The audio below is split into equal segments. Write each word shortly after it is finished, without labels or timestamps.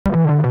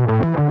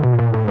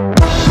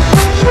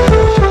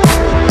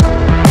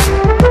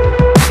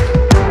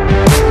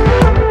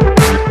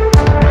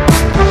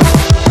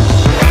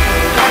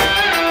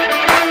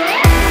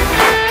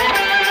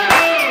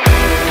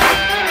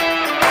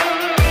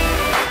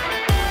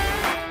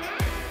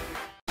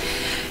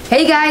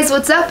Hey guys,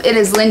 what's up? It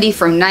is Lindy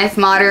from Knife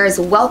Modders.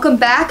 Welcome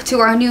back to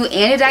our new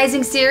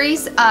anodizing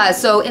series.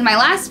 So in my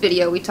last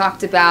video, we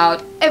talked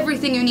about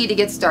everything you need to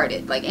get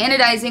started, like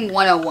anodizing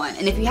 101.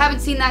 And if you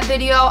haven't seen that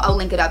video, I'll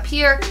link it up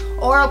here,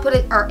 or I'll put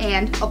it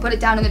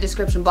down in the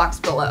description box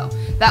below.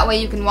 That way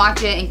you can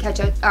watch it and catch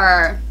up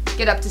or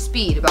get up to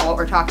speed about what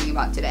we're talking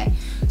about today.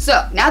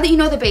 So now that you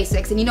know the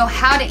basics and you know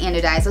how to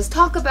anodize, let's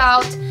talk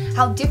about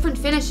how different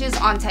finishes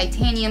on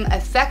titanium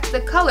affect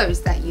the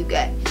colors that you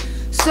get.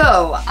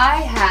 So I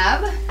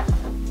have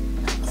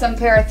some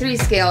para 3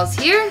 scales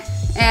here,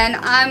 and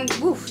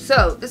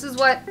so this is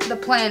what the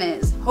plan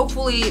is.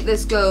 Hopefully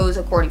this goes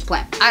according to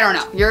plan. I don't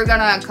know. You're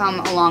gonna come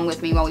along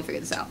with me while we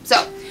figure this out. So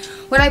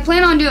what I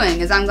plan on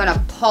doing is I'm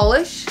gonna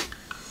polish.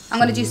 I'm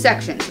gonna do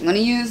sections. I'm gonna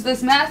use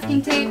this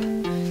masking tape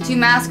to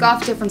mask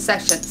off different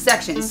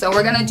sections. So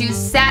we're gonna do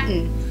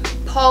satin,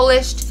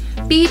 polished,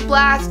 bead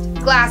blast,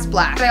 glass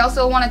blast. What I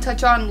also want to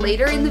touch on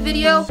later in the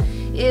video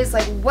is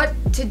like what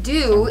to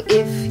do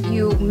if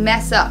you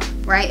mess up,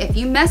 right? If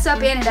you mess up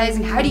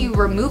anodizing, how do you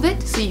remove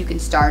it so you can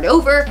start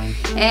over,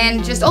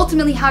 and just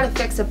ultimately how to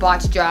fix a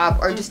botched job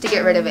or just to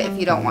get rid of it if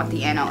you don't want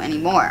the ano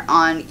anymore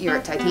on your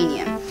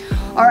titanium.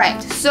 All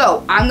right,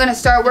 so I'm gonna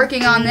start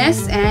working on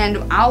this and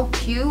I'll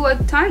cue a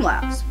time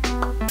lapse.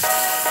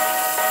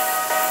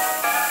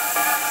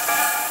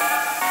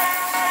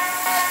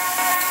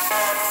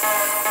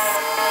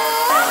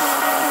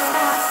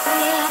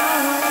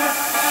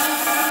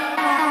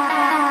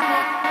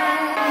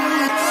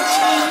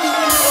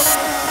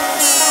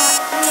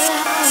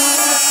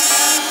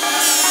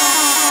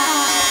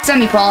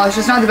 Semi-polished.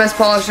 It's not the best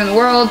polish in the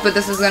world, but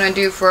this is gonna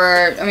do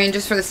for, I mean,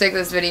 just for the sake of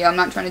this video. I'm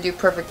not trying to do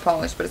perfect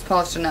polish, but it's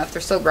polished enough.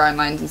 There's still grind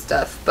lines and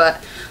stuff,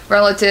 but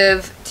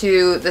relative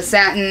to the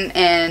satin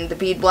and the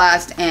bead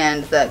blast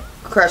and the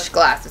crushed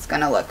glass, it's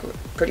gonna look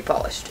pretty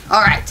polished.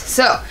 All right,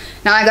 so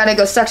now I gotta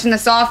go section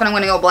this off and I'm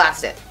gonna go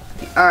blast it.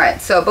 All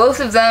right, so both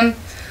of them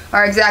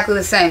are exactly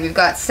the same. We've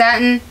got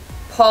satin,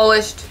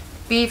 polished,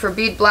 B for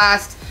bead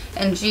blast,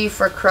 and G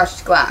for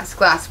crushed glass,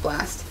 glass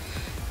blast.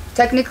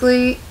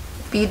 Technically,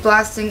 bead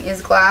blasting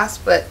is glass,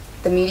 but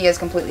the media is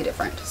completely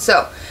different.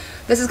 So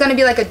this is going to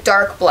be like a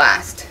dark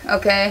blast,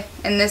 okay?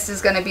 And this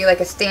is going to be like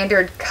a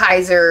standard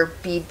Kaiser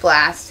bead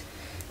blast.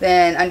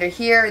 Then under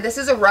here, this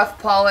is a rough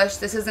polish.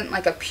 This isn't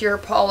like a pure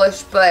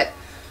polish, but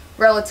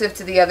relative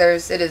to the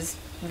others, it is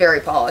very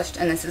polished.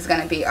 And this is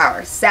going to be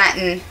our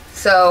satin.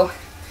 So,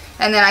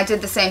 and then I did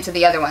the same to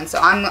the other one. So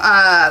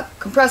I'm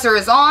compressor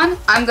is on.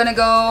 I'm going to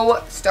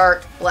go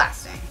start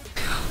blasting.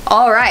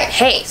 Alright,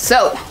 hey,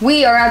 so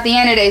we are at the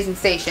anodizing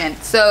station.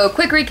 So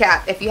quick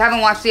recap, if you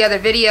haven't watched the other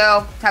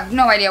video, have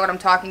no idea what I'm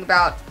talking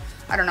about.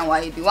 I don't know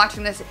why you'd be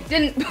watching this if you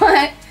didn't,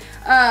 but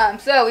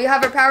so we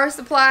have our power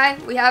supply,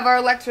 we have our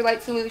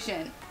electrolyte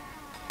solution.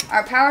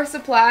 Our power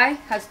supply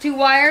has 2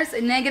 wires,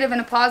 a negative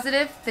and a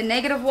positive. The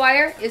negative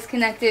wire is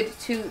connected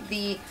to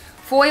the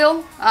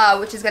foil,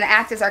 which is going to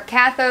act as our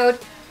cathode.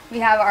 We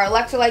have our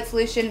electrolyte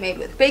solution made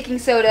with baking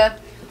soda.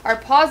 Our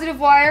positive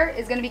wire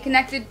is going to be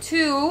connected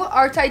to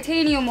our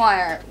titanium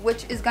wire,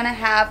 which is going to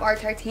have our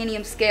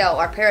titanium scale,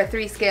 our para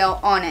 3 scale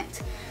on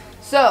it.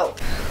 So,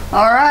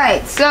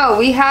 alright, so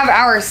we have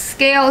our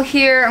scale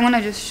here. I'm going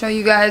to just show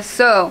you guys.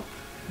 So,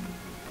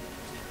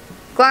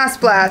 glass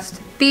blast,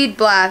 bead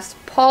blast,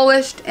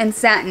 polished, and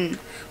satin.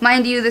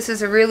 Mind you, this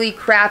is a really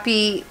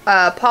crappy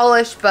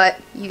polish, but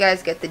you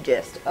guys get the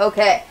gist.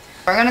 Okay,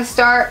 we're going to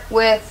start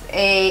with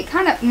a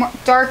kind of more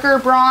darker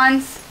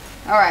bronze.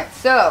 Alright,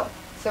 so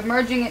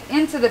submerging it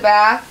into the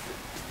bath.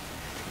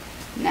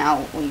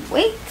 Now we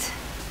wait.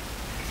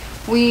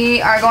 We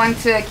are going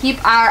to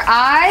keep our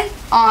eye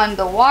on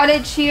the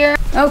wattage here.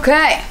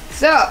 Okay,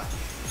 so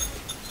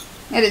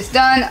it is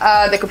done.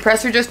 The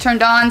compressor just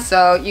turned on,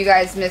 so you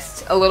guys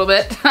missed a little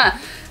bit.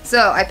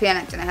 So I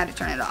panicked and I had to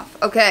turn it off.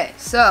 Okay,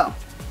 so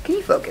can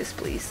you focus,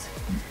 please?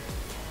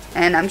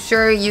 And I'm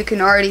sure you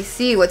can already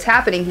see what's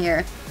happening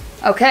here.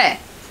 Okay,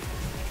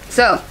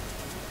 so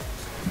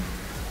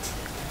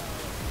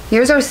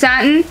here's our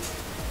satin,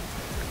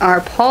 our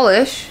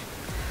polish,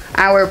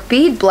 our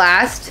bead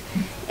blast,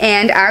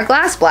 and our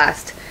glass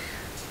blast.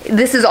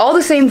 This is all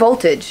the same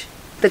voltage.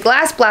 The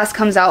glass blast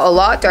comes out a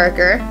lot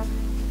darker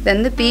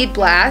than the bead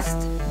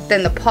blast,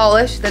 then the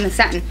polish, then the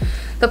satin.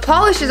 The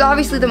polish is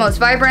obviously the most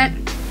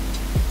vibrant.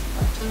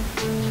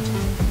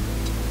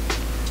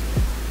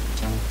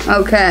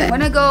 Okay, I'm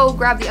gonna go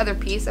grab the other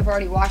piece. I've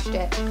already washed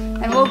it,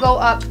 and we'll go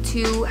up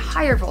to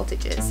higher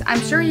voltages.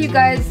 I'm sure you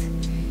guys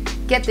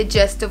get the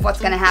gist of what's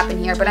going to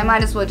happen here, but I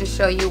might as well just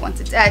show you once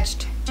it's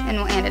etched and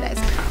we'll anodize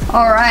it.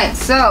 Alright,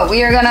 so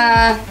we are going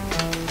to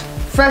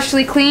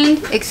freshly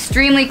clean,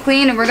 extremely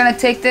clean, and we're going to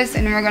take this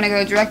and we're going to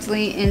go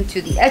directly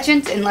into the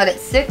etchant and let it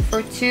sit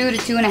for 2 to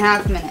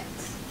 2.5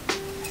 minutes.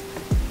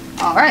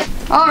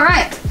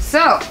 Alright,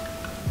 so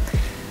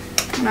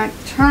I'm going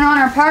to turn on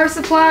our power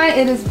supply.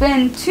 It has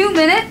been 2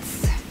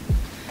 minutes.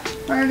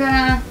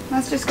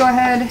 Let's just go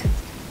ahead,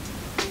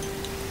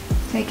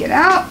 take it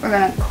out. We're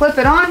going to clip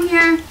it on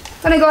here.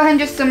 I'm going to go ahead and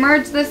just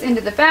submerge this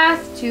into the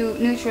bath to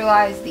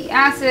neutralize the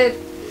acid.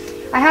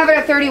 I have it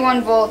at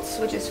 31 volts,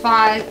 which is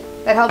fine.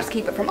 That helps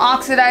keep it from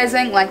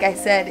oxidizing, like I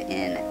said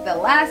in the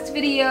last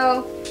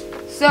video.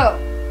 So,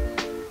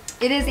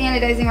 it is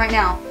anodizing right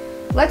now.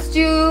 Let's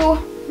do,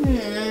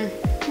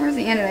 where's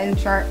the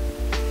anodizing chart?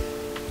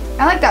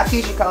 I like that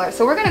fuchsia color.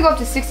 So we're gonna go up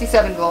to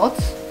 67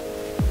 volts.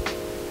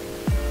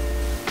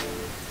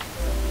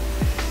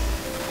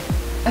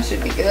 That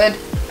should be good.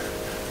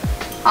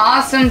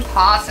 Awesome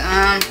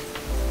possum.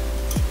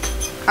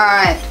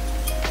 Alright.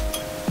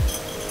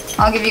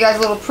 I'll give you guys a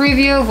little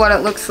preview of what it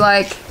looks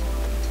like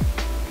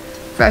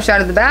fresh out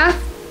of the bath.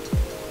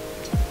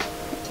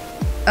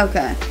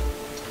 Okay.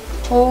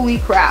 Holy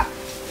crap.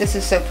 This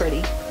is so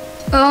pretty.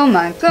 Oh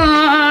my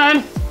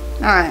god.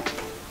 Alright.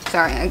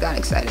 Sorry, I got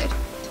excited.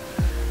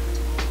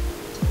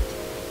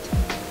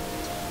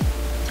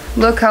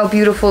 Look how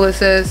beautiful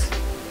this is.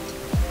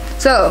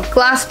 So,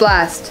 glass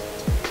blast,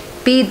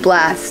 bead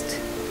blast,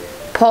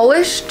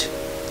 polished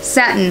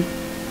satin.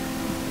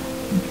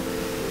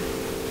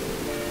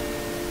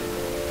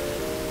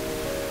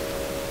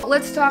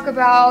 Let's talk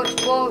about,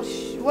 well,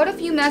 what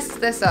if you messed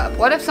this up?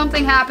 What if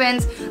something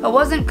happens, it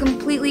wasn't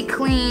completely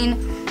clean,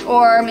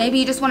 or maybe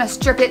you just want to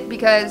strip it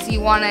because you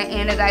want to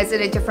anodize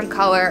it a different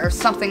color or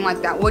something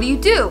like that? What do you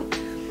do?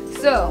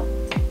 So,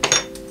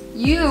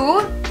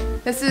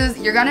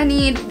 you're gonna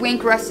need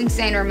Wink Rust and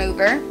Stain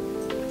Remover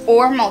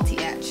or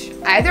multi-etch,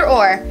 either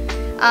or.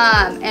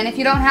 And if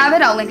you don't have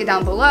it, I'll link it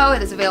down below.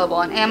 It is available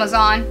on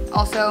Amazon.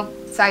 Also,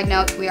 side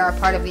note, we are a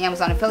part of the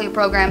Amazon affiliate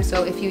program,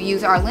 so if you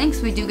use our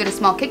links, we do get a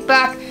small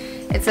kickback.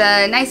 It's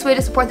a nice way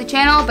to support the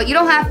channel, but you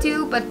don't have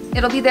to, but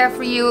it'll be there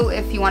for you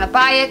if you want to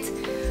buy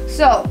it.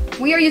 So,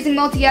 we are using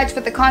multi-etch,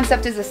 but the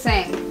concept is the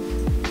same.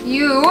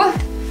 You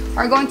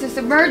are going to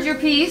submerge your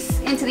piece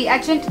into the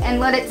etchant and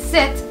let it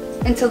sit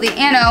until the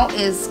ano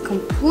is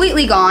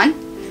completely gone.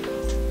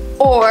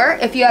 Or,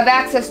 if you have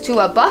access to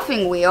a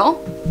buffing wheel,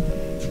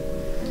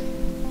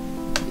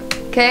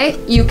 okay,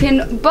 you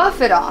can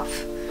buff it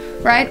off,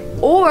 right?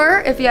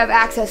 Or, if you have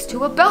access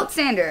to a belt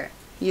sander,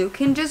 you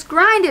can just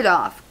grind it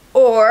off.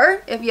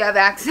 Or, if you have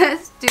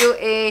access to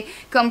a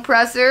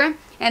compressor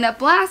and a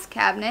blast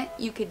cabinet,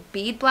 you could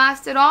bead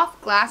blast it off,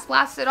 glass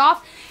blast it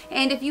off.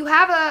 And if you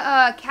have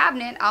a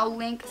cabinet, I'll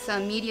link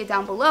some media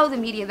down below. The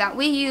media that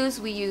we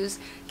use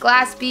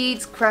glass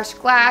beads, crushed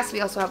glass.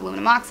 We also have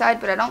aluminum oxide,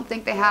 but I don't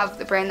think they have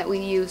the brand that we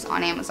use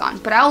on Amazon.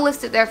 But I'll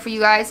list it there for you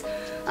guys.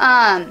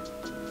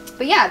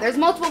 But yeah, there's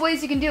multiple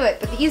ways you can do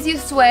it. But the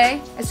easiest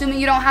way, assuming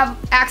you don't have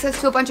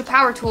access to a bunch of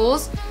power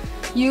tools,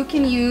 you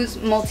can use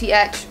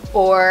multi-etch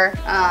or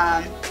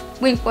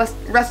Wink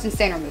Rust and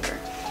Stain Remover.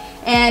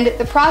 And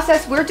the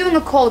process, we're doing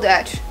a cold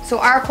etch. So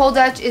our cold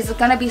etch is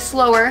gonna be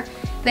slower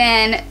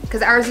than,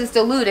 because ours is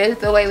diluted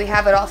the way we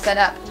have it all set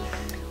up.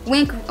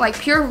 Wink, like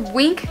pure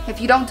Wink, if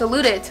you don't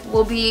dilute it,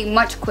 will be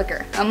much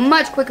quicker. A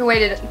much quicker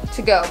way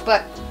to go.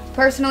 But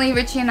personally,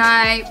 Richie and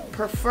I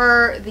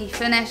prefer the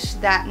finish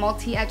that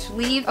multi-etch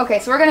leaves. Okay,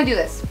 so we're gonna do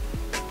this.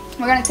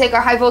 We're gonna take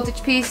our high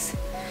voltage piece.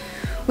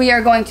 We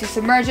are going to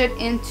submerge it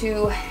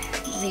into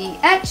the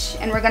etch,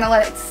 and we're gonna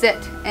let it sit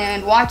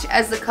and watch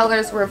as the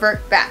colors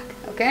revert back,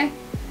 okay?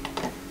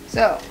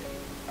 So,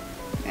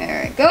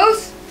 there it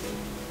goes.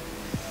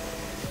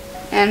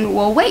 And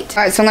we'll wait.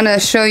 Alright, so I'm gonna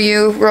show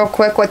you real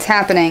quick what's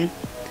happening.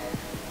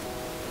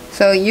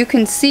 So you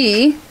can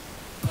see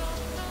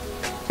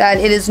that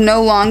it is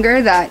no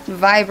longer that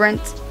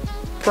vibrant,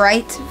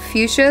 bright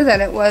fuchsia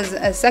that it was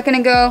a second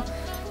ago.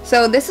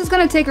 So this is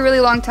going to take a really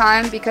long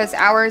time because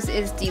ours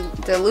is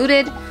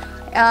diluted.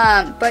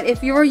 But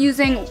if you were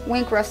using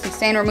Wink Rust and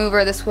Stain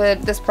Remover,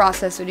 this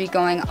process would be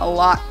going a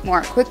lot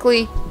more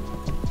quickly.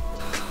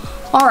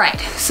 Alright,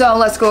 so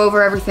let's go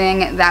over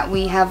everything that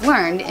we have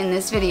learned in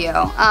this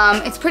video.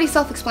 It's pretty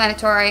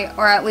self-explanatory,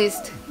 or at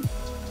least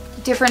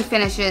different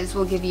finishes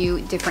will give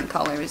you different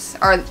colors,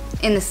 or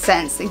in the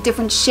sense, like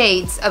different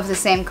shades of the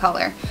same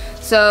color.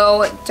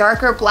 So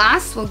darker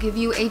blast will give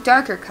you a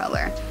darker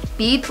color.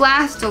 Bead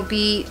blast will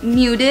be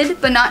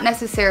muted, but not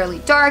necessarily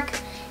dark.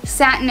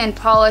 Satin and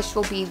polish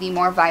will be the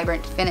more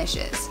vibrant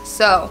finishes.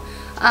 So,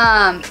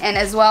 and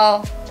as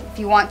well, if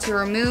you want to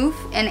remove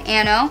an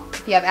ano,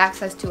 if you have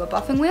access to a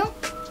buffing wheel,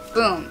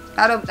 boom,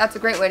 that's a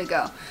great way to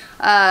go.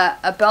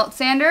 A belt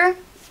sander,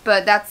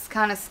 but that's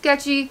kind of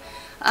sketchy.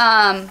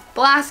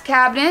 Blast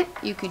cabinet,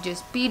 you could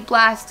just bead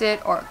blast it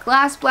or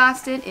glass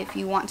blast it if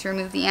you want to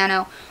remove the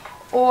ano,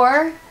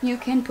 or you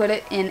can put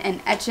it in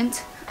an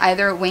etchant,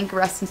 either Wink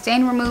Rust and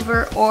Stain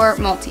Remover or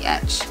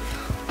multi-etch.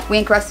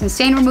 Wink Rust and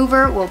Stain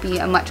Remover will be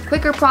a much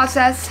quicker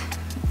process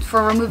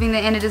for removing the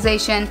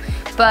anodization,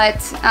 but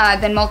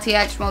then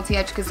multi-etch,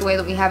 because the way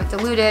that we have it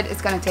diluted,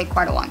 it's going to take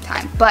quite a long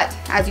time. But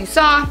as you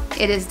saw,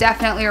 it is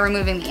definitely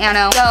removing the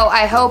ano. So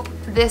I hope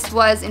this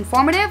was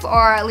informative,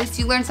 or at least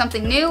you learned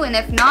something new, and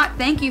if not,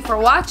 thank you for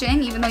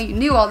watching. Even though you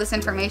knew all this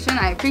information,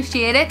 I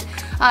appreciate it.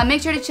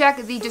 Make sure to check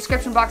the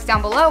description box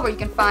down below where you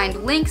can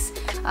find links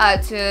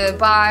to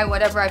buy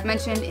whatever I've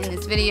mentioned in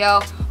this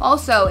video.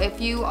 Also, if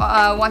you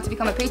want to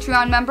become a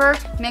Patreon member,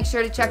 make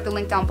sure to check the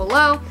link down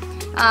below.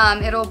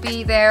 It'll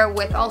be there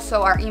with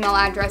also our email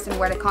address and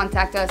where to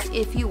contact us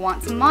if you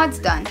want some mods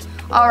done.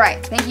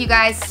 Alright, thank you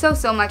guys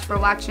so much for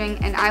watching,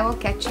 and I will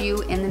catch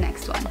you in the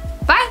next one.